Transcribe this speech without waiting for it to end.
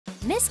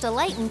Miss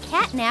Delight and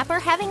CatNap are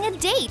having a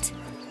date.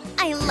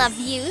 I love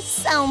you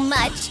so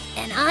much,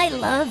 and I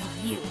love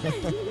you.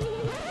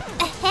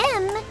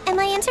 Ahem, am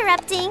I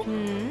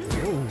interrupting?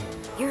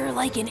 You're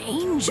like an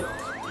angel.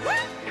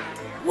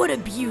 What a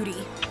beauty.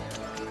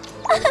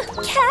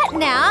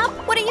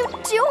 CatNap, what are you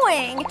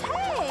doing?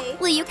 Hey!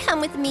 Will you come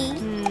with me?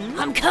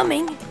 I'm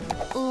coming.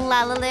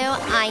 LaLiLu,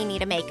 I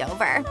need a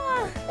makeover.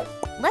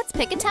 Let's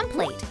pick a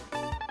template.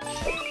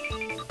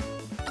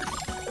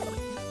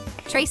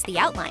 Trace the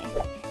outline.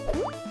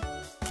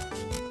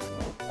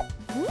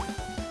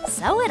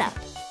 Sew it up.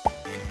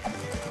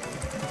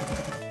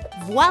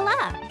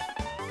 Voila!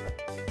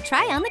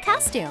 Try on the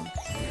costume.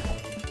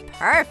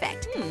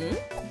 Perfect.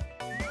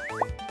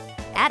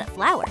 Add a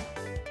flower.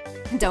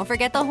 Don't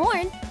forget the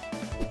horn.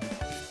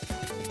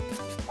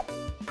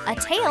 A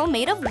tail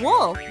made of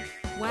wool.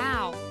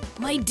 Wow.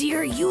 My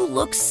dear, you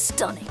look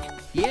stunning.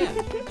 Yeah.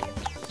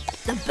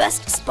 The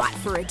best spot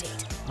for a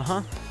date.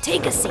 Uh-huh.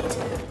 Take a seat.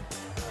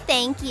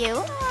 Thank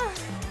you.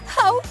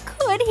 How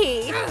could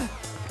he?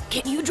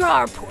 Can you draw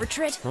our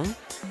portrait? Huh?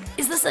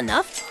 Is this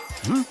enough?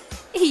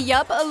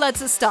 Yup,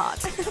 let's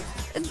start.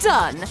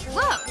 Done.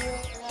 Look.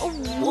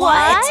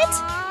 What?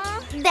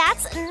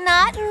 That's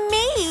not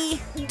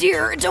me.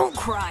 Dear, don't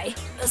cry.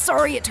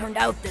 Sorry it turned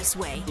out this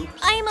way.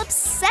 I'm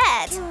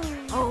upset.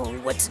 Oh,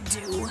 what to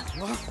do?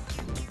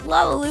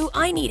 LaLiLu,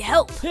 I need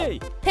help. Hey.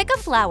 Pick a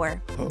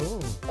flower. Oh.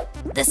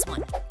 This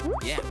one.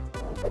 Yeah.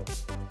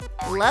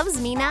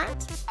 Loves me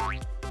not?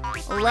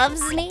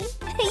 Loves me?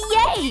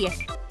 Yay!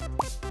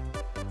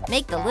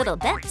 Make the little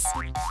dents.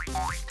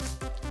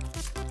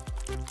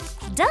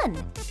 Done.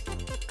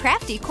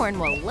 CraftyCorn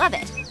will love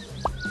it.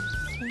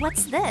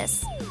 What's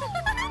this?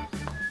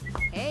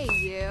 Hey,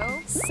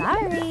 you.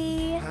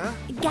 Sorry. Huh?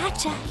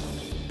 Gotcha.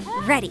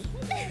 Ready.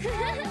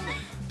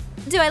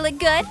 Do I look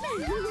good?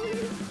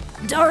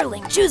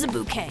 Darling, choose a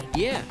bouquet.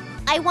 Yeah.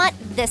 I want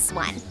this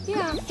one.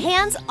 Yeah.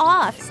 Hands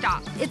off.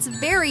 Stop. It's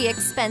very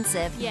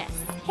expensive. Yes.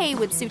 Hay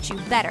would suit you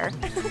better.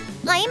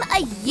 I'm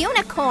a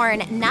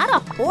unicorn, not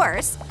a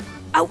horse.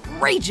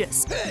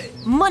 Outrageous.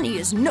 Money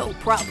is no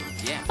problem.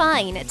 Yeah.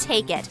 Fine,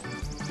 take it.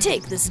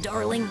 Take this,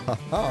 darling.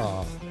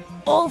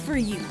 All for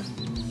you.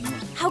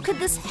 How could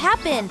this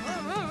happen?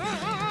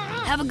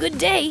 Have a good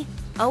day.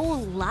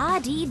 Oh,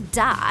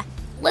 la-dee-da.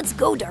 Let's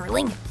go,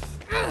 darling.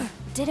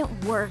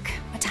 Didn't work.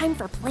 Time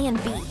for plan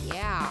B.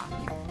 Yeah.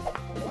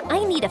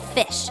 I need a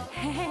fish.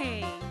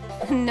 Hey.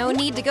 No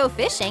need to go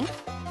fishing.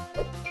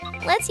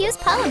 Let's use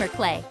polymer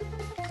clay.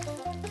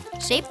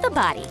 Shape the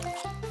body.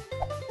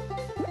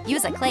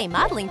 Use a clay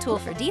modeling tool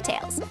for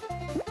details.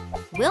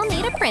 We'll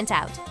need a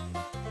printout.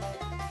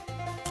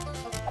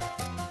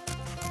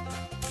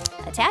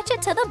 Attach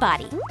it to the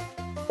body.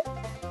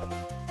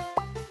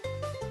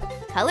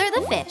 Color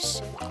the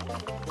fish.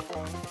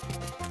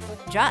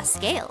 Draw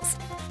scales.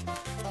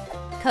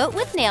 Coat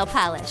with nail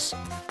polish.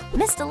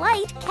 Miss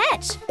Delight,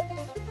 catch!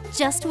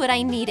 Just what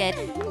I needed.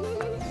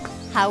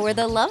 How are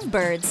the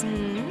lovebirds?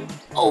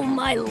 Oh,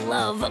 my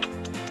love.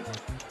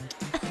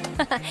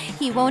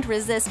 He won't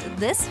resist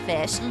this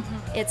fish.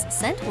 Its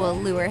scent will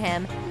lure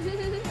him.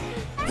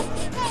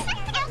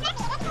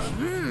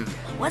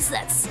 What's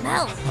that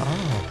smell?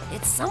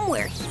 It's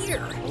somewhere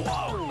here.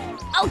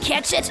 I'll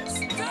catch it.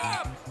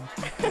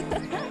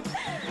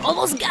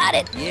 Almost got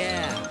it.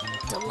 Yeah.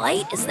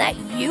 Delight, is that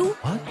you?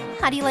 What?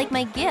 How do you like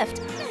my gift?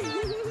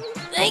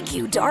 Thank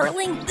you,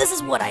 darling. This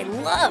is what I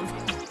love.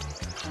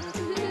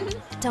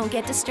 Don't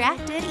get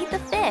distracted, eat the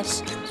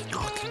fish.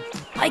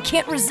 I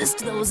can't resist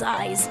those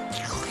eyes.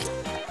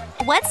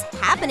 What's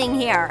happening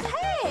here?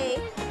 Hey!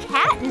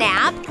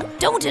 CatNap?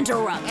 Don't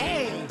interrupt.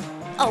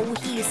 Oh,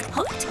 he's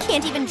hooked.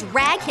 Can't even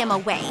drag him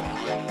away.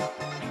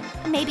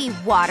 Maybe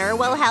water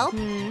will help?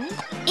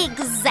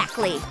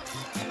 Exactly.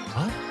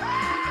 What?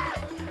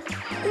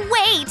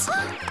 Wait!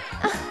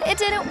 It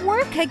didn't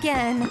work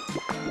again.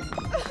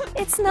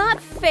 It's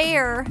not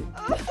fair.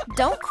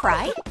 Don't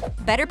cry.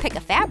 Better pick a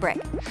fabric.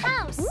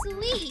 How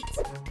sweet.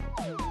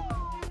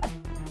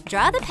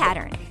 Draw the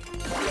pattern.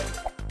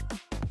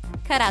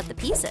 Cut out the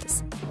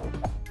pieces.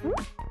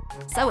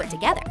 Sew it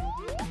together.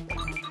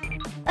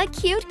 A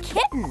cute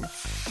kitten.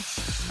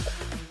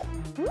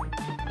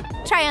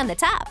 Try on the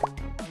top.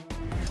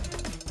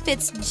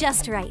 Fits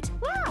just right.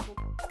 Wow.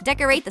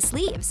 Decorate the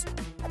sleeves.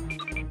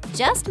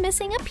 Just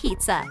missing a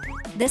pizza.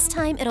 This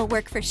time it'll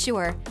work for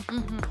sure.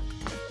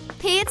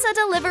 Pizza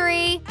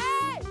delivery.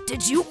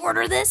 Did you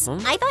order this?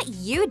 I thought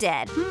you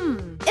did.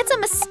 It's a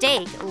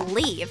mistake.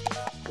 Leave.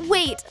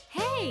 Wait.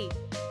 Hey.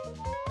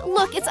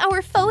 Look, it's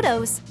our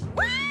photos.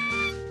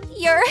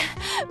 You're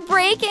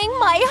breaking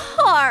my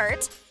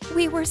heart.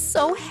 We were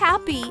so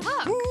happy.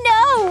 Look.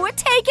 No,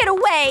 take it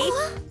away.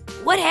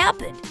 What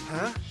happened?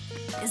 Huh?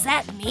 Is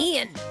that me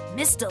and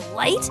Miss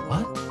Delight?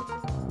 What?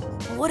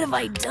 What have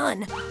I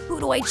done? Who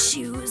do I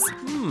choose?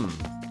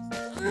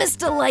 Miss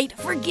Delight,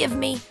 forgive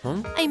me.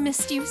 I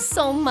missed you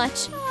so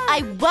much.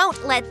 I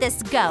won't let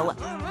this go.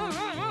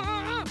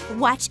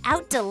 Watch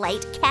out,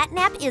 Delight.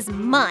 CatNap is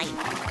mine.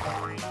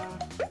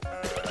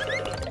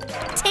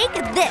 Take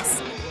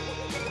this.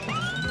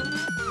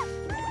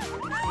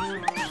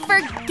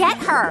 Forget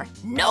her!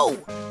 No,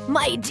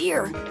 my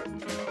dear.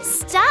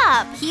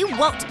 Stop! He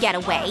won't get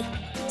away.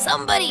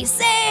 Somebody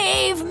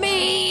save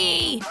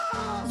me!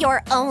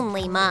 You're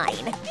only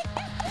mine.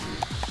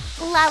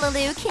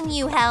 LaLiLu, can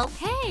you help?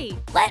 Hey!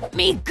 Let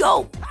me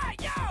go!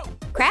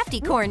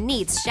 CraftyCorn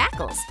needs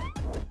shackles.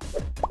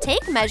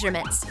 Take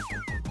measurements.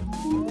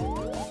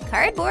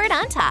 Cardboard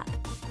on top.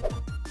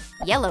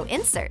 Yellow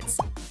inserts.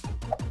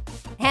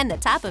 And the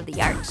top of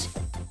the arch.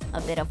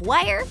 A bit of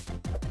wire.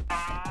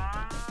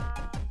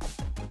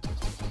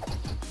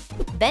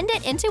 Bend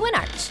it into an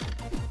arch.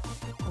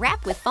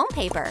 Wrap with foam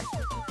paper.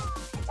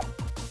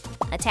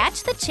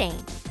 Attach the chain.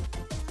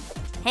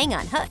 Hang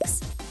on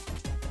hooks.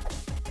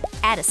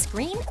 Add a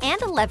screen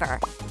and a lever.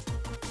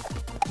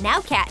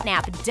 Now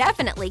CatNap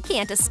definitely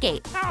can't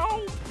escape.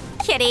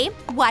 Kitty,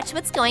 watch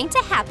what's going to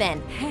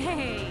happen.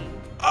 Hey!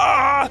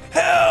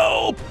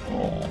 Help!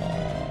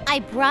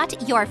 I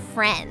brought your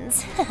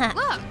friends.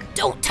 Look!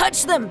 Don't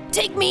touch them!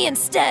 Take me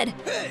instead!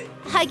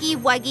 Huggy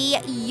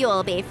Wuggy,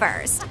 you'll be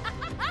first.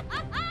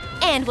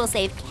 And we'll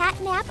save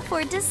CatNap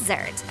for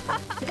dessert.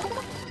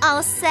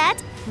 All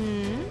set?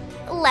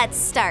 Let's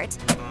start.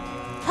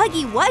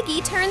 Huggy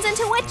Wuggy turns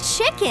into a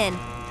chicken.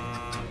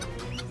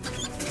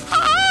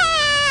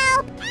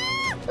 Help!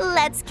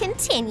 Let's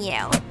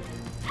continue.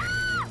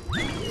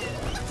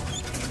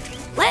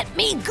 Let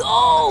me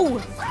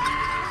go!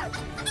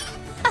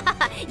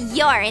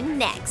 You're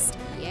next.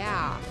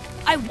 Yeah.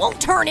 I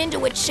won't turn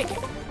into a chicken.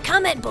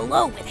 Comment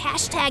below with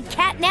hashtag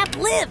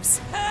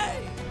CatNapLives.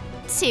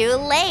 Too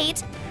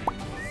late.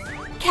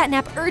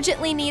 CatNap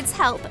urgently needs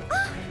help.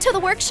 To the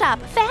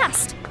workshop,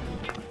 fast.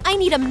 I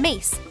need a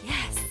mace.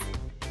 Yes.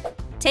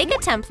 Take a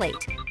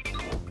template.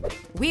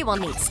 We will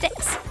need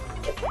sticks.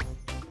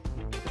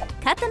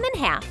 Cut them in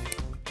half.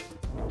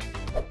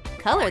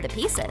 Color the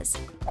pieces.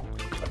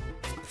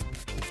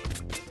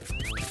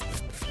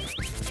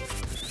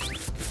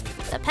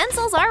 The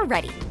pencils are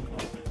ready.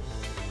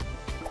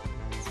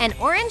 An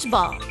orange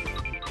ball.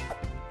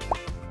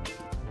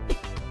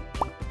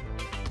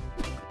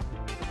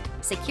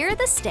 Secure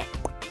the stick.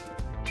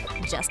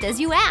 Just as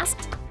you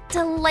asked.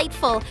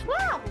 Delightful.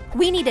 Wow!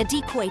 We need a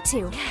decoy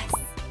too. Yes.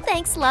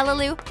 Thanks,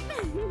 LaLiLu.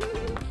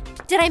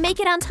 Did I make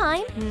it on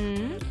time?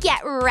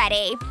 Get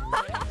ready.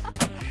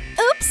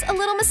 Oops, a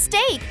little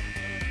mistake.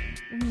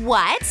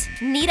 What?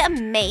 Need a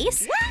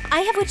mace?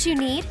 I have what you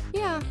need.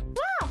 Yeah.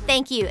 Wow!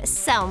 Thank you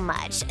so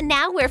much.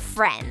 Now we're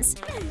friends.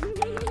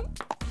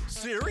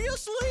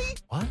 Seriously?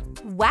 What?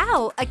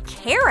 Wow, a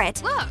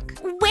carrot. Look!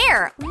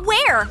 Where?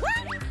 Where?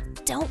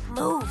 Don't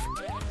move.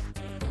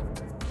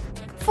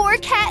 For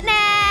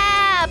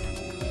CatNap!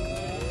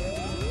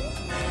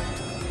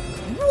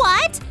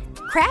 What?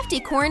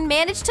 CraftyCorn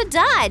managed to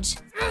dodge.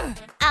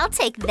 I'll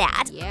take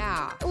that.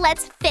 Yeah.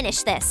 Let's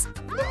finish this.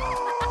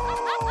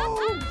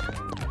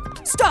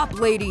 Stop,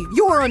 lady.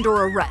 You're under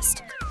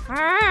arrest.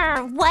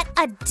 What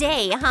a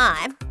day,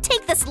 huh?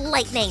 Take this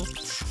lightning.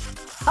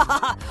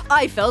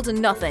 I felt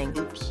nothing.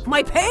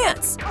 My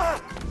pants!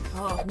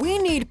 We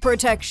need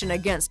protection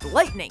against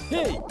lightning.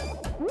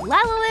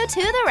 LaLiLu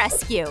to the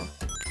rescue.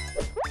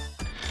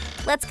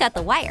 Let's cut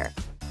the wire.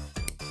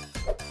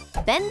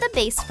 Bend the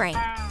base frame.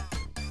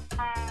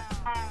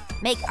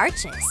 Make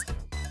arches.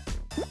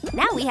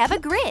 Now we have a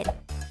grid.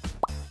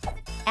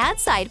 Add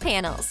side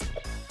panels.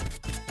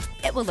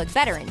 It will look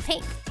better in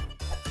pink.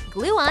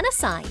 Glue on a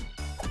sign.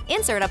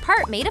 Insert a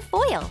part made of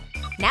foil.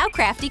 Now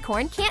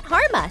CraftyCorn can't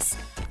harm us.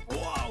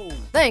 Whoa!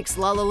 Thanks,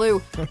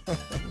 LaLiLu.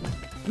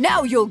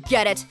 Now you'll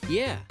get it.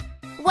 Yeah.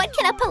 What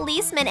can a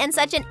policeman in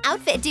such an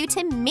outfit do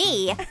to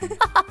me?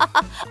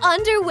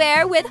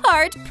 Underwear with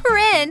heart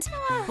print.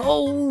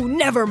 Oh,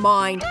 never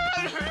mind.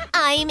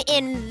 I'm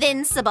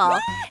invincible.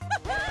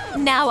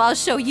 Now I'll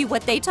show you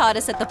what they taught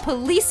us at the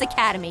police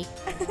academy.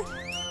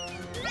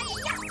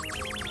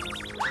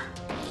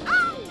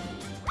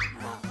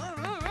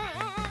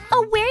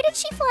 Oh, where did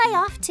she fly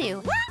off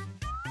to?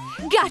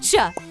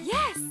 Gotcha!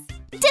 Yes!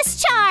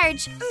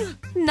 Discharge!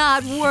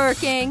 Not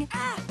working.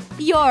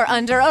 You're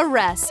under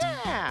arrest.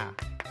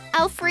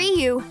 I'll free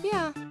you.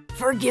 Yeah.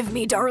 Forgive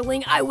me,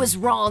 darling. I was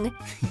wrong.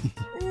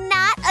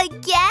 Not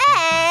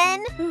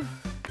again!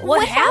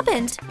 What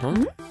happened?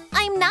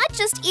 I'm not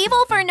just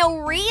evil for no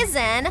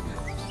reason.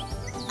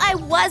 I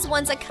was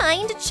once a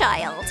kind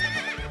child.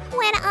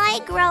 When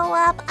I grow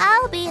up,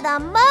 I'll be the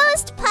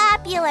most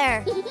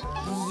popular.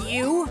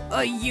 You?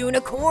 A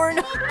unicorn?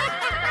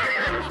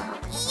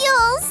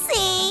 You'll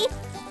see.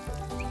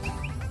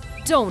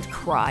 Don't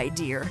cry,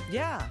 dear.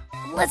 Yeah.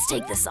 Let's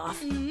take this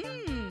off.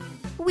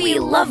 We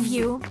love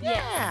you.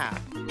 Yeah.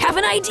 Have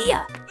an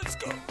idea. Let's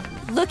go.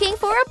 Looking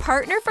for a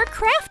partner for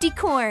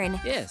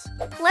CraftyCorn. Yes.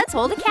 Let's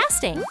hold a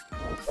casting.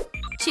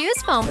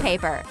 Choose foam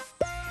paper.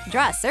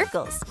 Draw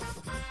circles.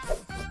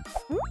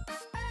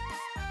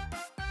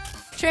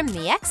 Trim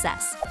the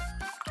excess.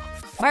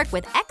 Mark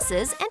with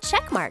X's and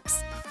check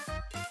marks.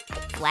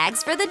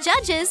 Flags for the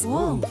judges.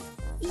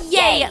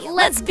 Yay,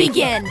 let's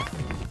begin.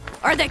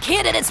 Are the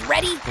candidates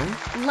ready?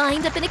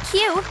 Lined up in a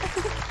queue.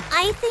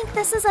 I think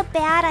this is a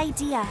bad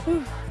idea.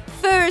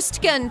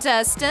 First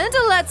contestant,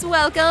 let's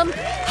welcome...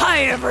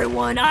 Hi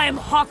everyone, I'm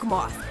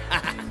Hawkmoth.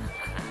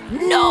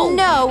 No!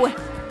 No,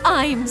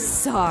 I'm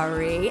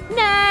sorry.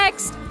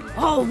 Next!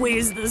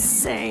 Always the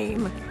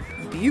same.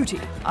 Beauty,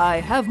 I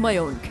have my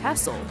own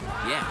castle.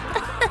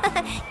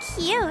 Yeah.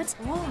 Cute.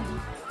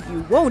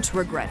 You won't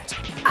regret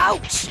it.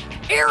 Ouch!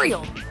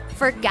 Ariel!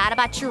 Forgot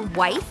about your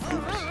wife?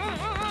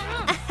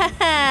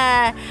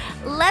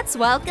 Let's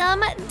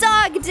welcome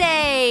Dog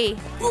Day!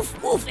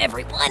 Woof woof,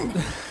 everyone!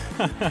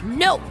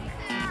 No!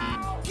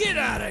 Get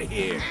out of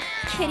here.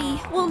 Kitty,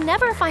 we'll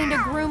never find a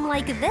groom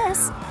like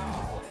this.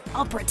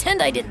 I'll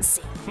pretend I didn't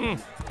see.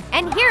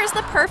 And here's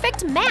the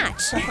perfect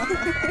match.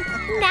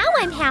 Now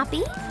I'm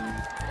happy.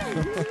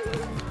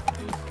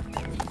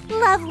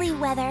 Lovely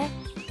weather.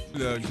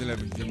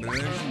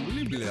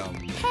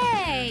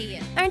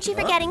 Hey! Aren't you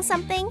forgetting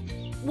something?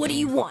 What do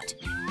you want?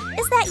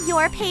 Is that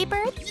your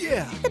paper?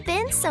 Yeah. The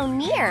bin's so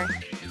near.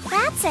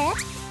 That's it.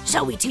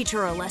 Shall we teach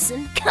her a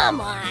lesson?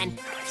 Come on!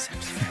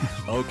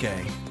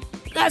 Okay.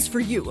 That's for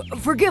you.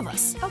 Forgive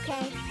us.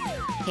 Okay.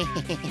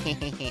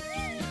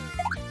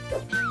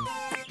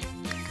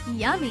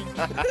 Yummy.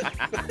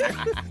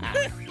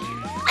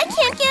 I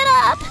can't get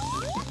up.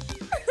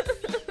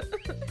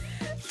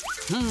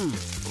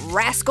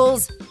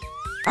 Rascals!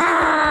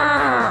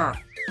 Arrgh!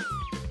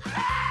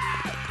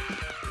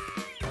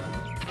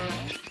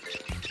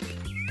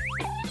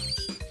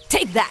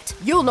 Take that!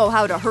 You'll know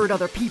how to hurt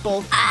other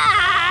people.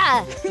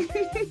 Ah!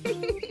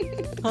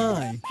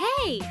 Hi.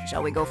 Hey!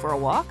 Shall we go for a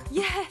walk?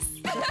 Yes!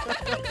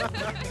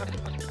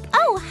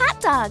 Oh, hot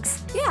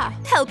dogs. Yeah.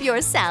 Help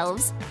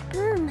yourselves.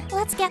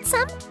 Let's get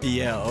some.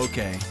 Yeah,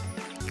 okay.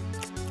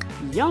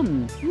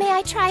 Yum. May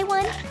I try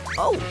one?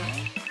 Oh.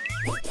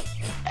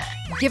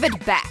 Give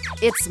it back.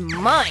 It's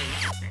mine.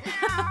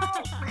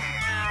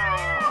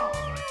 Oh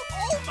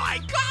my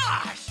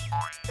gosh!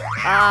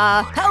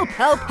 Help,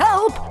 help,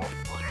 help!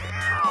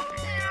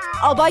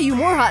 I'll buy you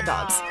more hot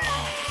dogs.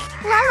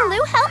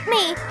 LaLiLu, help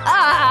me.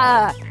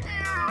 Ah!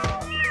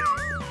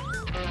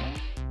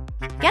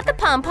 Get the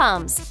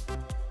pom-poms.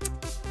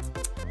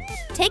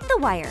 Take the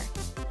wire.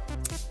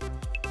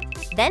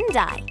 Then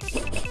dye.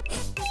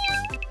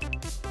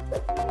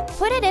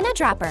 Put it in a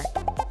dropper.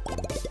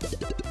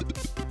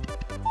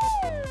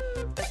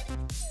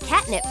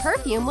 Catnip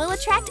perfume will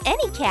attract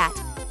any cat.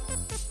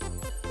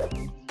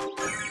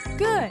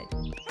 Good.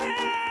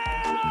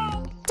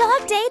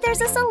 Dog Day, there's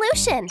a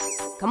solution.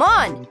 Come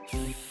on.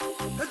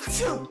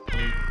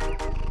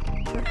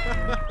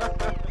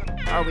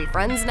 Are we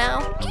friends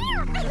now?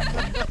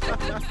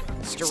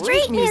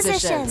 Street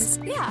musicians.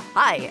 Yeah.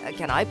 Hi,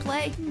 can I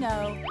play?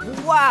 No.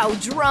 Wow,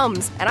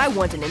 drums! And I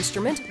want an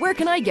instrument. Where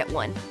can I get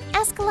one?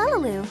 Ask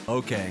LaLiLu.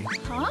 Okay.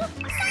 Huh?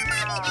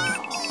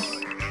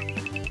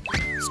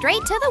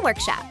 Straight to the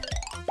workshop.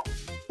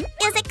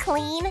 Is it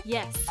clean?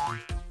 Yes.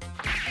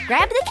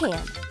 Grab the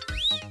can.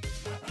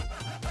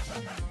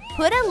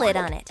 Put a lid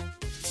on it.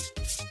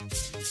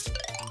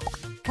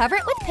 Cover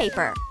it with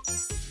paper.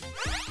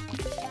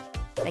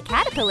 The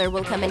caterpillar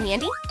will come in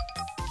handy.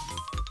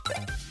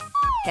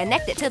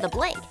 Connect it to the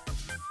blank.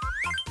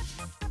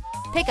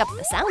 Pick up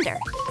the sounder.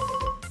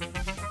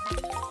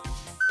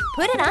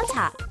 Put it on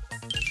top.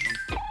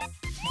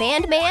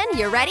 Band man,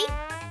 you ready?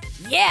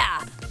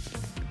 Yeah!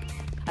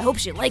 I hope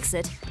she likes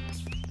it.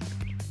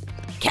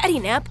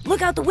 CatNap,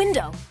 look out the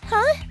window.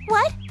 Huh?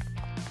 What?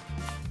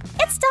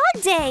 It's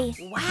Dog Day.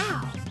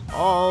 Wow.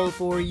 All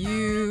for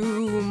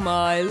you,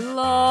 my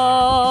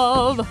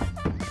love.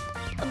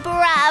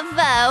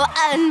 Bravo!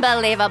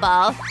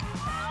 Unbelievable.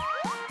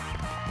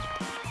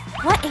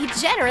 What a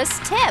generous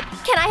tip.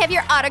 Can I have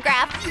your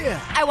autograph? Yeah.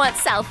 I want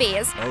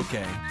selfies.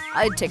 Okay.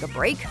 I'd take a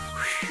break.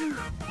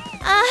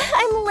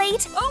 I'm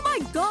late. Oh my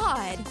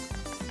god!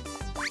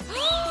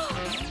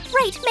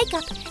 Right,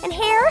 makeup and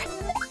hair.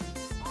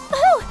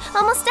 Oh,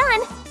 almost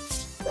done.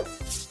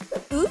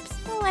 Oops,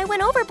 oh, I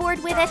went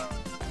overboard with it.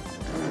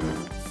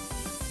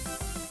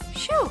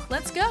 Phew,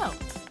 let's go.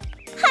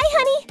 Hi,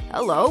 honey.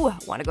 Hello,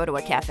 want to go to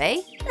a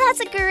cafe?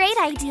 That's a great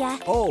idea.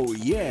 Oh,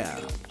 yeah.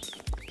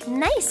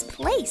 Nice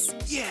place.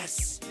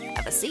 Yes.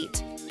 Have a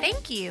seat.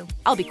 Thank you.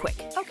 I'll be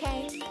quick.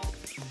 Okay.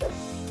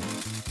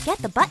 Get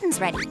the buttons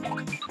ready.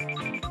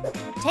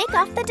 Take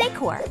off the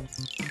decor.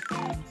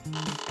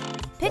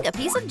 Pick a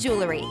piece of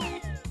jewelry.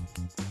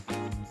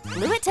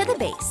 Glue it to the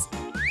base.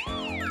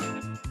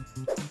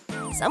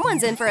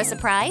 Someone's in for a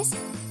surprise.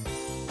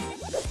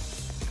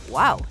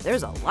 Wow,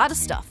 there's a lot of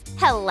stuff.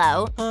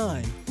 Hello.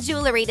 Hi.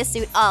 Jewelry to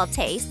suit all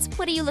tastes.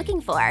 What are you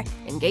looking for?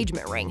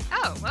 Engagement ring.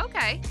 Oh,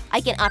 okay.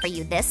 I can offer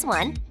you this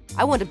one.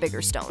 I want a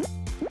bigger stone.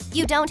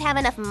 You don't have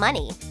enough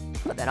money.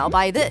 But then I'll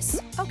buy this.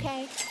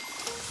 Okay.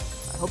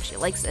 I hope she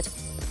likes it.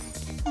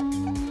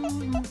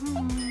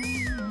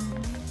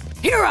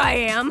 Here I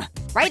am,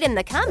 Write in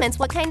the comments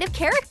what kind of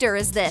character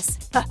is this.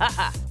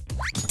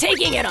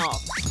 taking it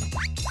all.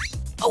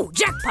 Oh,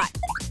 jackpot.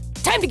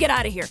 Time to get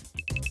out of here.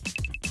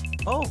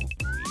 Oh.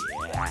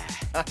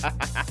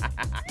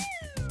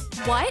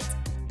 What?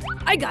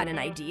 I got an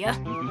idea.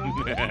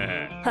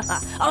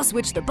 I'll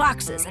switch the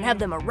boxes and have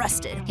them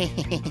arrested.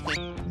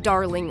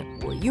 Darling,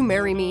 will you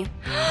marry me?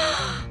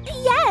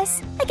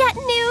 Yes, I got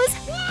news.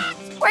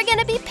 We're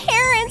gonna be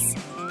parents.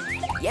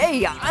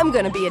 Yay, I'm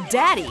gonna be a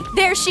daddy.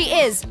 There she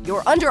is.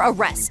 You're under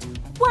arrest.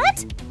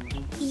 What?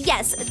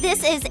 Yes,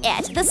 this is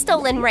it, the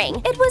stolen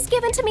ring. It was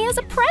given to me as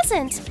a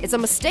present. It's a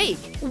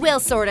mistake. We'll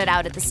sort it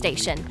out at the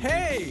station.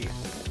 Hey!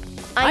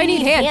 I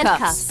need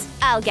handcuffs.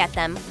 I'll get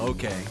them.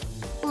 Okay.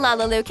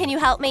 LaLiLu, can you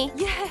help me?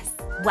 Yes.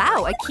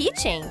 Wow, a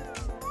keychain.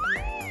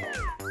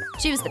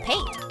 Choose the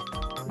paint.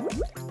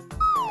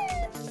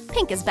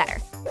 Pink is better.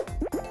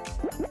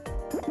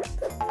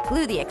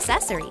 Glue the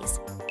accessories.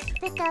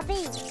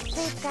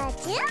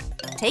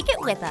 Take it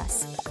with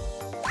us.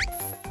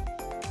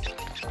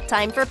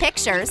 Time for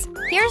pictures.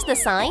 Here's the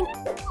sign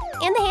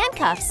and the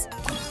handcuffs.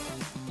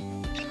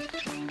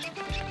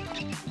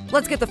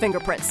 Let's get the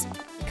fingerprints.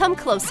 Come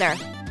closer.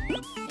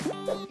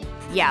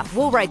 Yeah,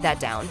 we'll write that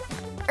down.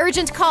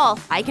 Urgent call.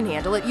 I can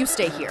handle it. You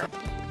stay here.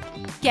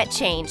 Get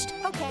changed.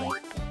 Okay.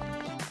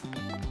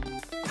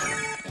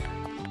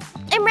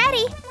 I'm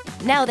ready.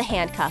 Now the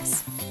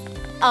handcuffs.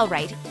 All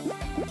right.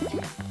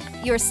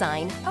 Your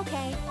sign.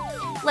 Okay.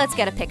 Let's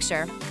get a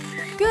picture.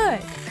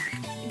 Good.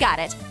 Got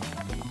it.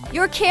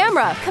 Your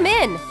camera. Come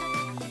in.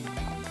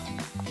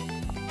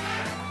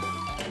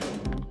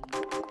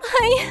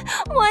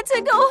 I want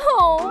to go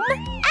home.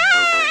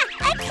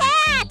 Ah! A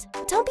cat!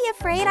 Don't be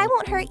afraid. I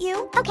won't hurt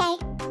you. Okay.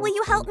 Will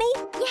you help me?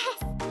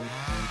 Yes.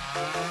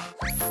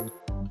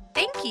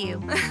 Thank you.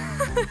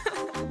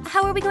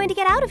 How are we going to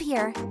get out of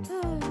here?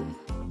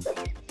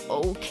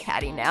 Oh,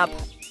 CatNap.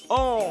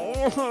 Oh!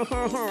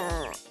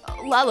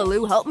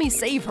 LaLiLu, help me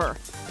save her.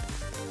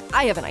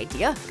 I have an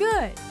idea.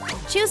 Good.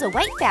 Choose a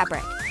white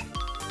fabric.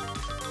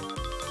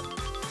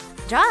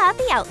 Draw out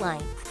the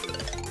outline.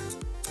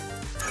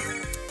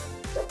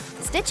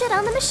 Stitch it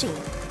on the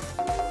machine.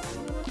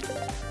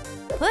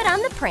 Put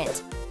on the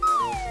print.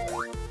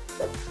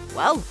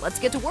 Well, let's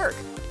get to work.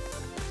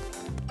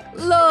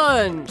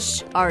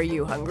 Lunch! Are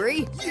you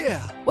hungry? Yeah!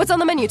 What's on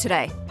the menu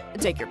today?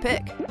 Take your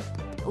pick.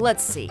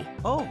 Let's see.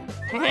 Oh!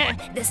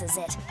 This is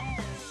it.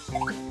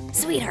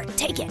 Sweetheart,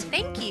 take it.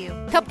 Thank you.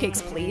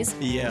 Cupcakes, please.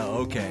 Yeah,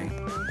 okay.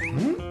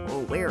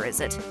 Oh, where is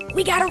it?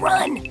 We gotta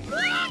run.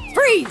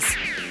 Freeze!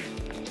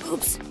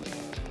 Oops.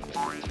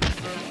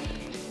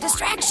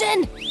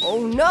 Distraction.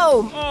 Oh,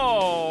 no!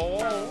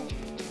 Oh!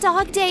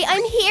 Dog day,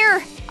 I'm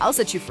here. I'll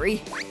set you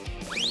free.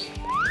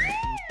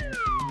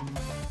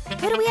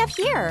 What do we have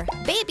here?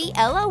 Baby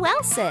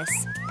LOL sis.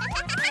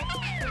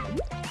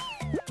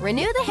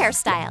 Renew the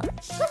hairstyle.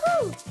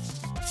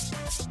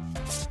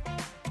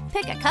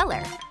 Pick a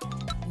color.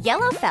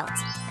 Yellow felt.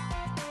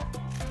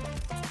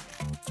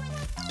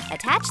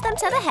 Attach them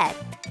to the head.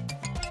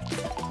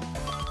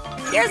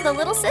 Here's the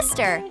little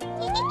sister.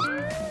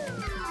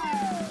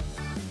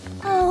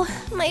 Oh,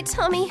 my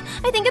tummy.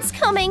 I think it's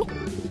coming.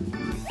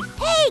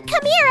 Hey,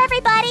 come here,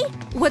 everybody.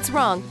 What's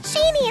wrong?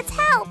 She needs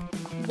help.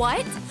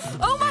 What?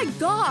 Oh my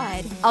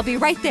god. I'll be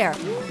right there.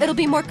 It'll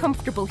be more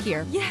comfortable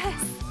here.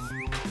 Yes.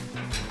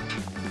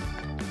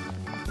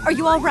 Are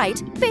you all right?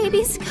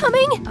 Baby's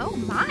coming. Oh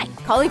my.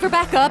 Calling for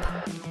backup.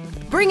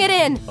 Bring it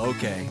in.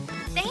 Okay.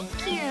 Thank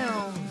you.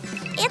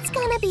 It's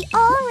gonna be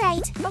all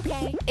right.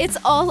 Okay. It's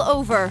all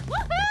over.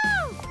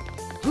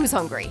 Woohoo! Who's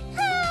hungry?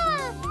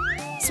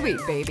 Sweet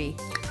baby.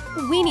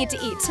 We need to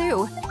eat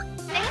too.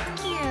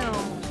 Thank you.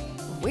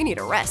 We need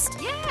a rest.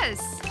 Yes.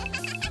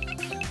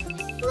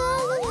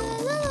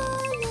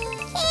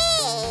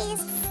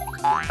 Keys.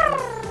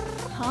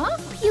 Huh?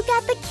 You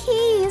got the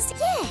keys.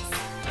 Yes.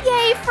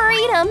 Yay,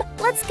 freedom.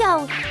 Let's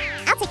go.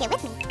 I'll take it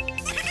with me.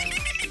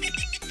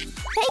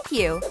 Thank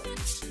you.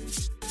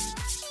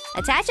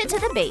 Attach it to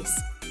the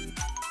base.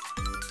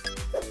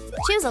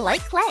 Choose a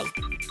light clay.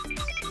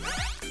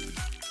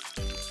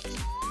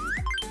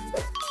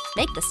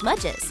 Make the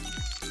smudges.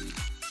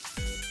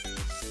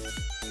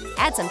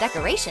 Add some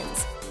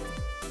decorations.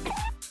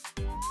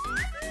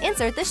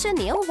 Insert the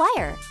chenille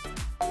wire.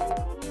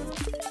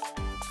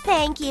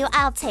 Thank you,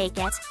 I'll take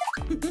it.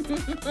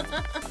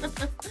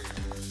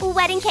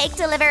 Wedding cake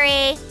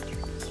delivery.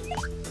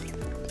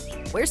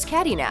 Where's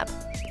CatNap?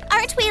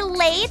 Aren't we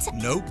late?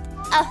 Nope.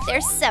 Oh,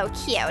 they're so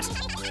cute.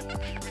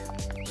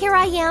 Here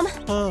I am.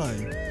 Hi.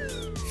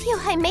 Phew,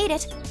 I made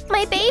it.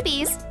 My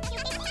babies.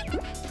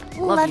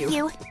 Love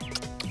you.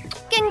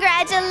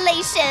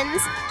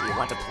 Congratulations. Do you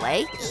want to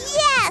play?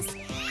 Yes.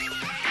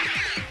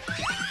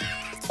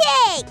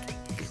 Cake.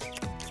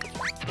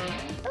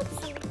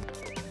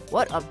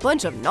 What a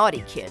bunch of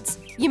naughty kids.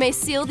 You may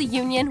seal the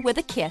union with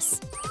a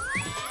kiss.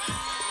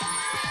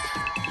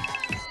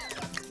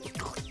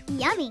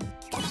 Yummy.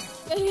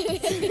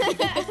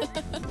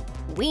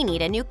 We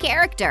need a new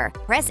character.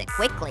 Press it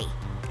quickly.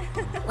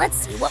 Let's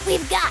see what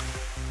we've got.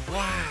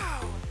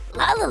 Wow.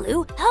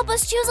 LaLiLu, help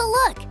us choose a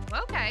look.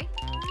 Okay.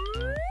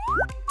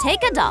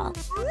 Take a doll.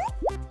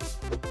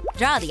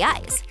 Draw the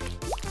eyes.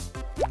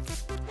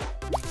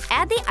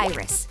 Add the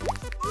iris.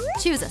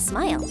 Choose a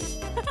smile.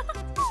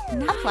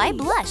 Apply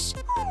blush.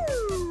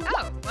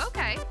 Oh,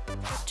 okay.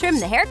 Trim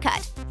the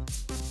haircut.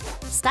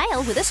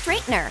 Style with a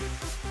straightener.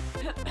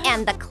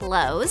 And the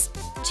clothes.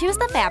 Choose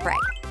the fabric.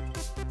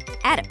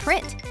 Add a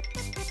print.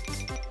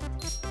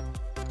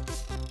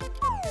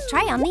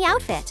 Try on the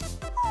outfit.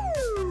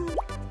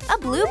 A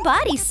blue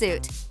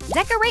bodysuit.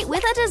 Decorate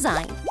with a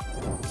design.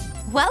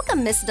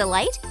 Welcome, Miss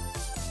Delight.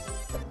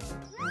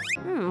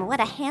 What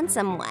a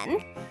handsome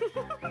one.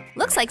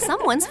 Looks like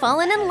someone's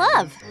fallen in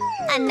love.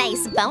 A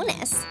nice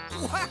bonus.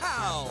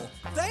 Wow!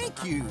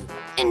 Thank you!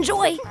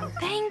 Enjoy.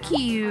 Thank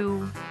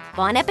you.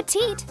 Bon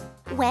appetit.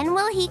 When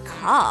will he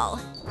call?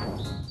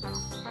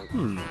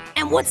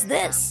 And what's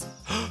this?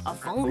 A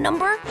phone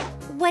number?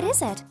 What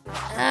is it?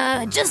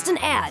 Just an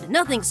ad,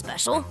 nothing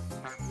special.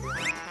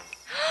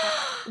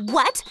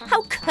 What?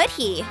 How could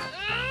he?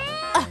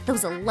 Ugh,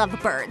 those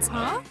lovebirds.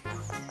 Huh?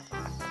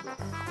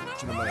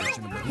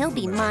 He'll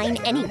be mine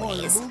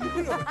anyways.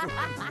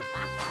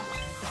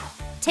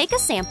 Take a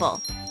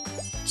sample.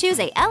 Choose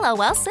a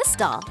LOL sis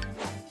doll.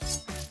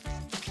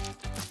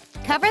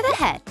 Cover the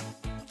head.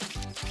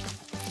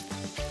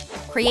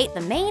 Create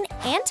the mane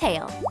and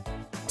tail.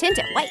 Tint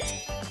it white.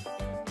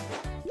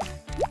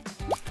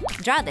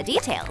 Draw the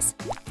details.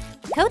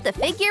 Coat the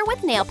figure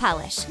with nail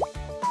polish.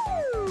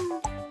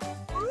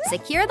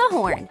 Secure the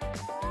horn.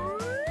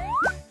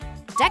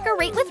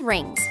 Decorate with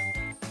rings.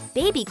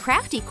 Baby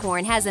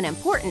CraftyCorn has an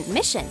important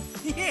mission.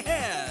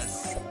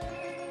 Yes!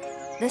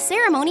 The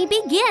ceremony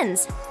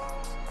begins.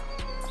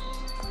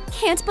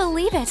 Can't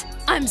believe it.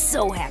 I'm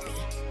so happy.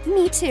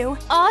 Me too.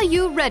 Are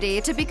you ready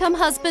to become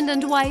husband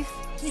and wife?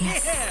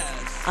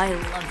 Yes! I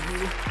love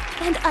you.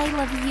 And I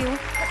love you.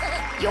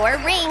 Your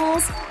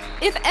rings.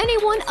 If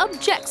anyone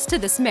objects to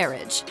this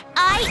marriage,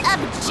 I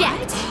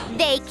object.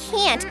 They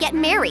can't get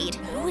married.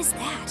 Who is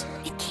that?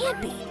 It can't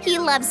be. He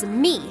loves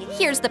me.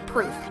 Here's the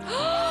proof.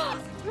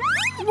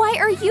 Why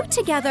are you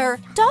together?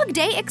 Dog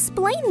Day,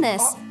 explain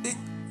this.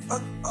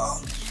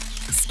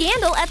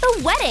 Scandal at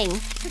the wedding.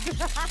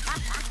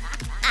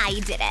 I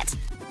did it.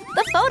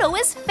 The photo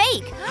is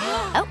fake.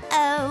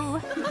 Oh.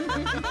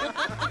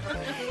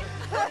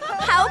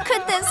 How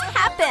could this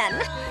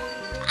happen?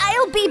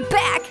 I'll be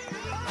back.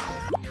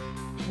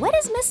 What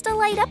is Miss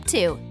Delight up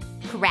to?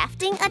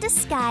 Crafting a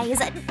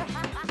disguise.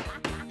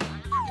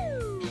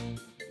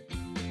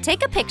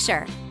 Take a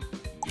picture.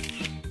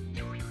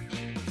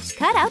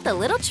 Cut out the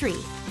little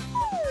tree.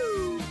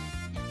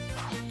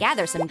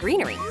 Gather some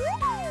greenery.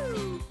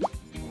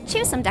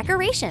 Choose some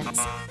decorations.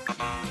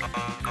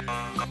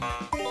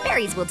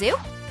 Berries will do.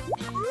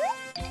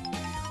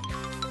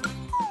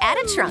 Add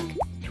a trunk.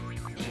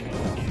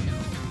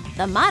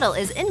 The model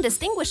is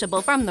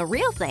indistinguishable from the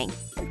real thing.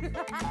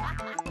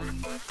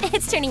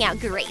 It's turning out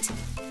great.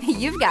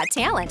 You've got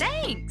talent.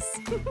 Thanks.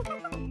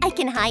 I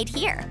can hide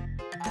here.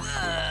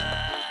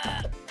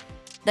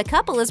 The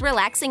couple is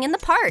relaxing in the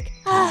park.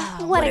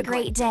 What a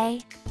great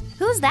day.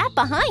 Who's that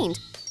behind?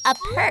 A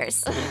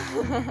purse.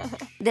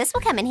 This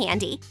will come in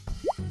handy.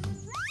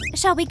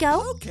 Shall we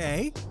go?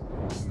 Okay.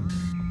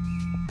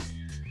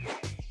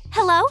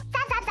 Hello?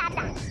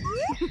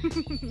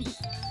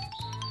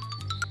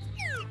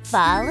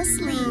 Fall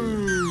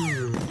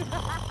asleep.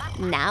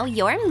 Now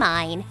you're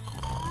mine.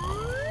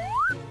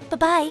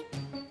 Bye-bye.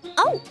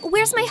 Oh,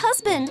 where's my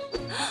husband?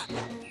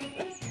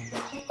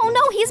 Oh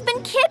no, he's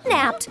been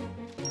kidnapped.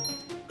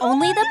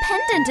 Only the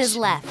pendant is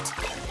left.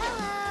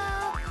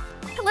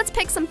 Hello. Let's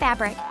pick some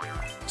fabric.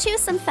 Choose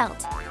some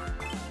felt.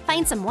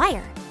 Find some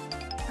wire.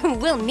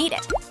 We'll need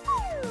it.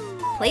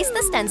 Place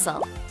the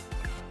stencil.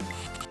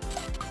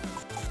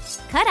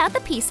 Cut out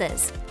the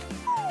pieces.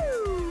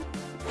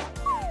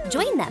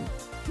 Join them.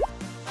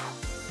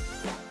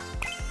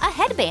 A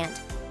headband.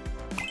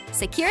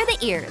 Secure the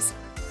ears.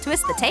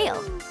 Twist the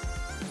tail.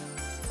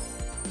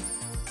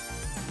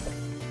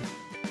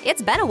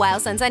 It's been a while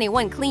since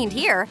anyone cleaned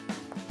here.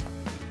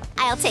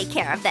 I'll take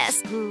care of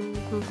this.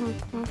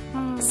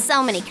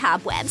 So many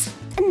cobwebs.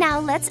 Now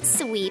let's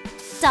sweep.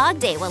 Dog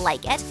Day will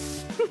like it.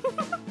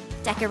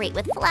 Decorate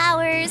with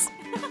flowers.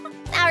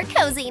 Our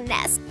cozy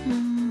nest.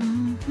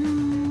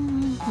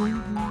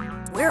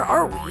 Where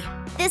are we?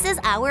 This is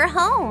our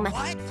home.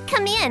 What?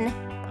 Come in.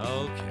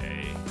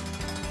 Okay.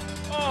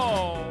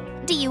 Oh!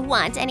 Do you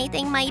want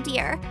anything, my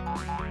dear?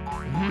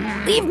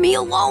 Leave me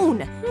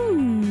alone.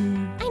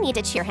 I need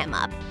to cheer him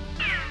up.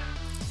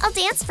 I'll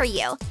dance for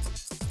you.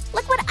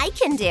 Look what I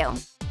can do.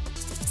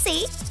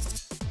 See?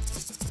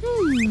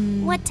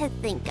 What to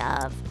think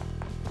of?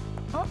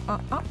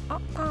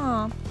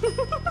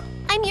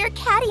 I'm your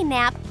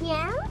CatNap.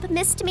 Yeah? But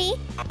missed me?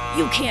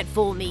 You can't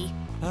fool me.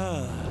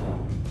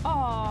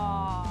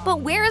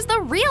 But where is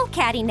the real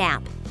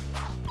CatNap?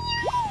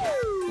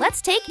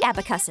 Let's take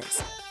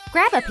abacuses.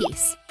 Grab a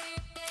piece.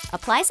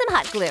 Apply some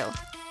hot glue.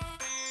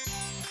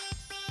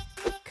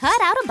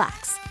 Cut out a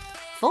box.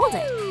 Fold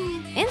it.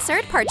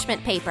 Insert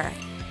parchment paper.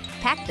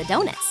 Pack the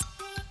donuts.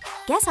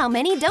 Guess how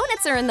many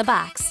donuts are in the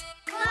box?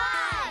 1,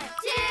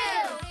 2,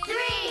 3,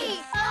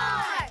 4,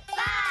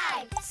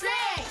 5, 6.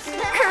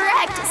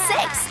 Correct,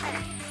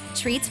 6.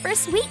 Treats for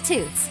sweet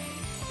tooths.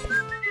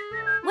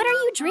 What are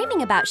you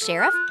dreaming about,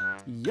 Sheriff?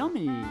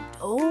 Yummy.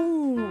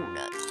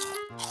 Donuts.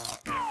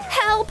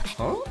 Help!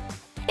 Huh?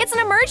 It's an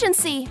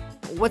emergency.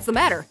 What's the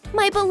matter?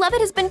 My beloved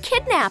has been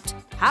kidnapped.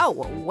 How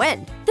or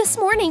when? This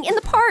morning in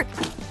the park.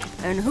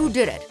 And who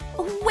did it?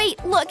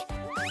 Wait, look.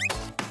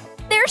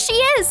 There she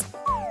is.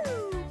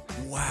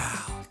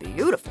 Wow.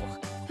 Beautiful.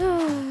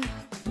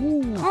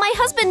 My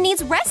husband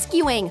needs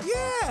rescuing.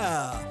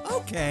 Yeah,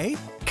 okay.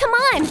 Come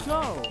on.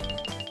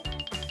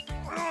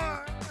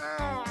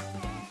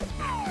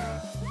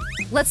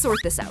 Let's sort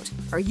this out.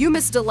 Are you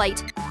Miss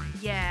Delight?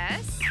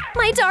 Yes.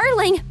 My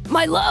darling.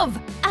 My love!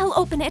 I'll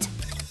open it.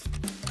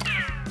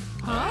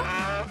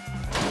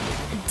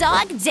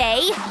 Dog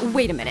day.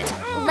 Wait a minute.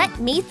 Let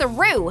me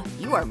through.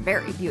 You are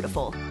very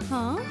beautiful.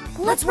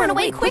 Let's run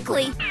away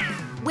quickly.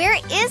 Where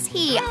is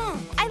he?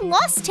 I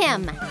lost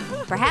him.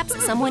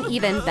 Perhaps someone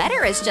even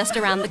better is just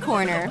around the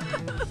corner.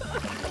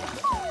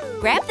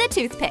 Grab the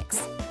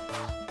toothpicks.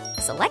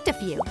 Select a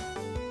few.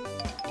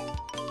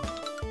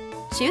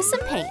 Choose some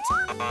paint.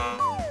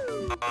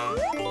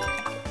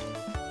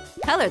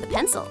 Color the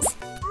pencils.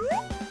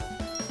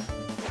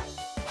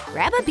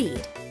 Grab a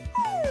bead.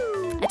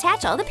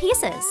 Attach all the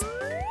pieces.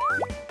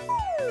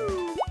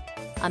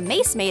 A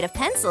mace made of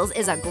pencils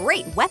is a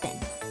great weapon.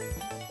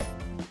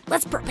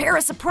 Let's prepare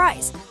a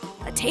surprise.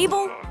 A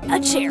table, a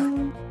chair.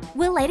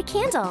 We'll light a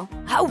candle.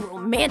 How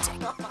romantic.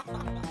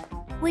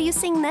 Will you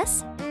sing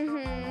this?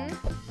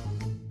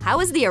 How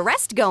is the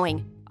arrest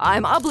going?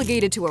 I'm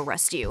obligated to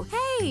arrest you.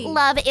 Hey.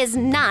 Love is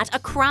not a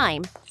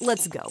crime.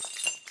 Let's go.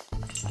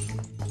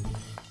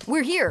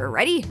 We're here,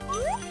 ready?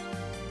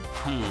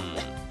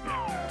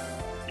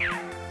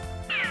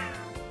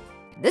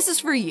 This is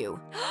for you.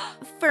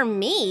 For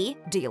me?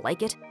 Do you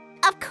like it?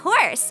 Of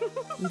course.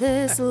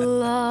 This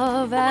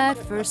love at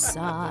first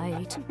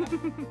sight.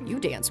 You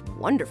dance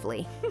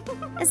wonderfully.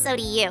 So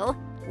do you.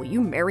 Will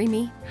you marry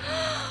me?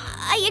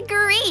 I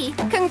agree.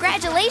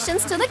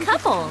 Congratulations to the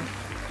couple.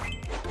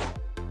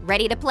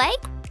 Ready to play?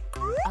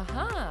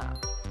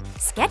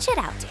 Sketch it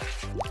out.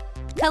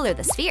 Color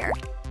the sphere.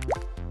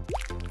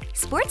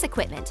 Sports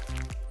equipment.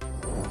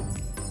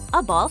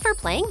 A ball for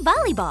playing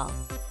volleyball.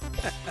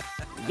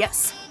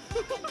 Yes.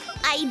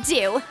 I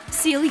do.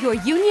 Seal your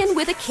union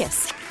with a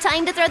kiss.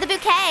 Time to throw the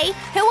bouquet.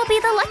 Who will be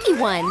the lucky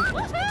one?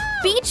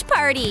 Beach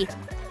party.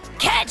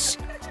 Catch!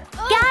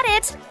 Got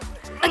it.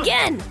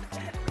 Again!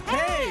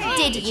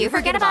 Did you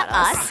forget about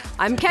us?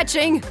 I'm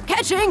catching!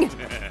 Catching!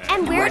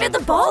 And where did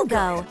the ball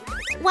go?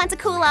 Want to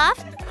cool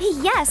off?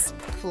 Yes,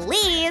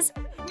 please.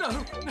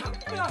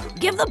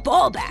 Give the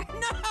ball back.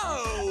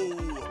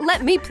 No!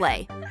 Let me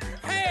play.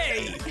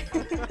 Hey!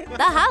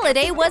 The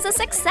holiday was a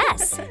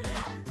success.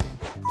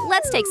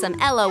 Let's take some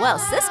LOL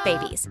sis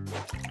babies.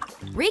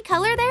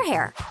 Recolor their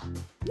hair.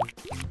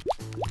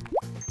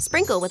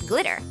 Sprinkle with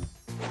glitter.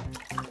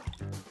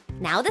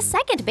 Now the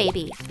second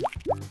baby.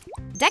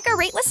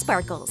 Decorate with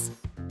sparkles.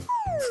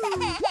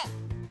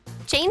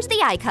 Change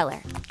the eye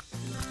color.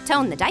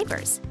 Tone the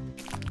diapers.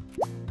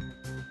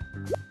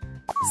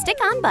 Stick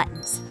on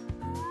buttons.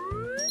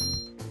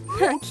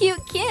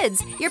 Cute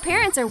kids, your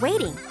parents are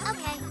waiting.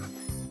 Okay.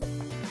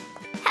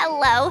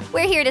 Hello,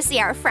 we're here to see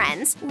our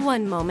friends.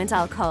 One moment,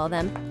 I'll call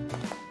them.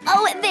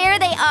 Oh, there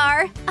they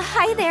are.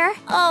 Hi there.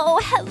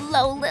 Oh,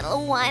 hello,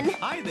 little one.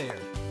 Hi there.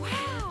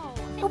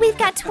 We've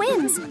got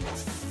twins.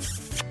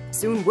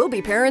 Soon we'll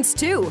be parents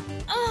too.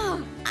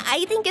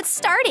 I think it's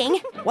starting.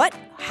 What?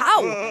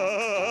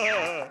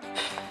 How?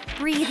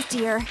 Breathe,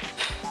 dear.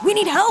 We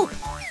need help.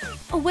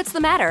 Oh, what's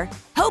the matter?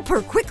 Help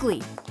her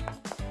quickly.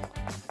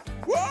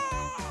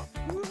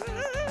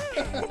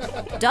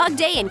 Dog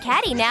Day and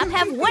CatNap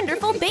have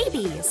wonderful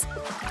babies.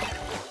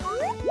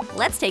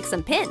 Let's take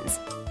some pins.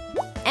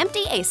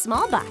 Empty a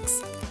small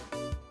box.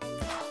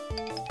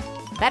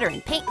 Better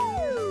in pink.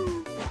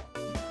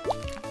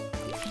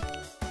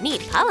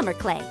 Need polymer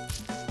clay.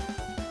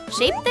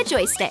 Shape the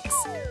joysticks.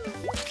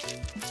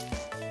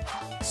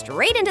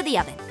 Straight into the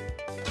oven.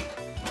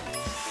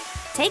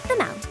 Take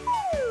them out.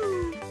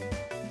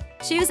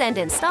 Choose and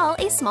install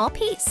a small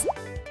piece.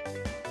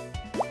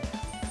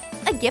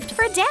 A gift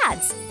for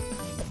dads.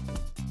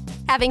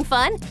 Having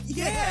fun?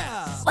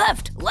 Yeah!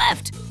 Left,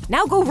 left.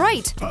 Now go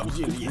right.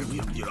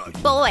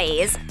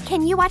 Boys,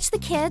 can you watch the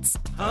kids?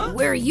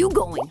 Where are you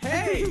going?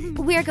 Hey!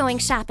 We're going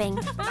shopping.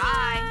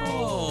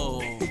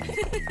 Oh!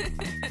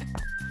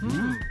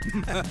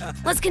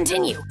 Let's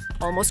continue.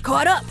 Almost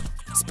caught up.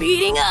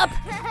 Speeding up.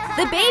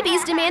 The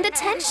babies demand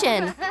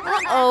attention.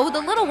 Uh-oh,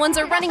 the little ones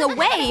are running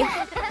away.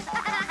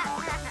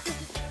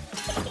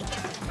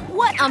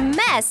 What a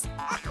mess.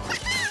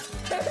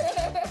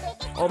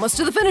 Almost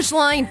to the finish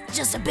line.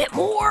 Just a bit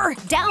more.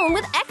 Down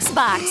with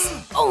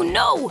Xbox. Oh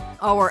no.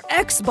 Our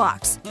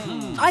Xbox.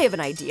 I have an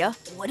idea.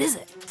 What is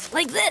it?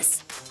 Like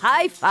this.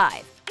 High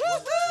five.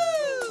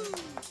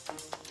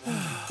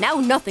 Now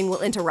nothing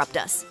will interrupt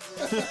us.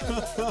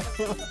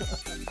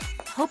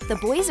 Hope the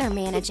boys are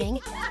managing.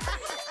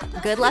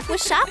 Good luck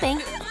with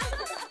shopping.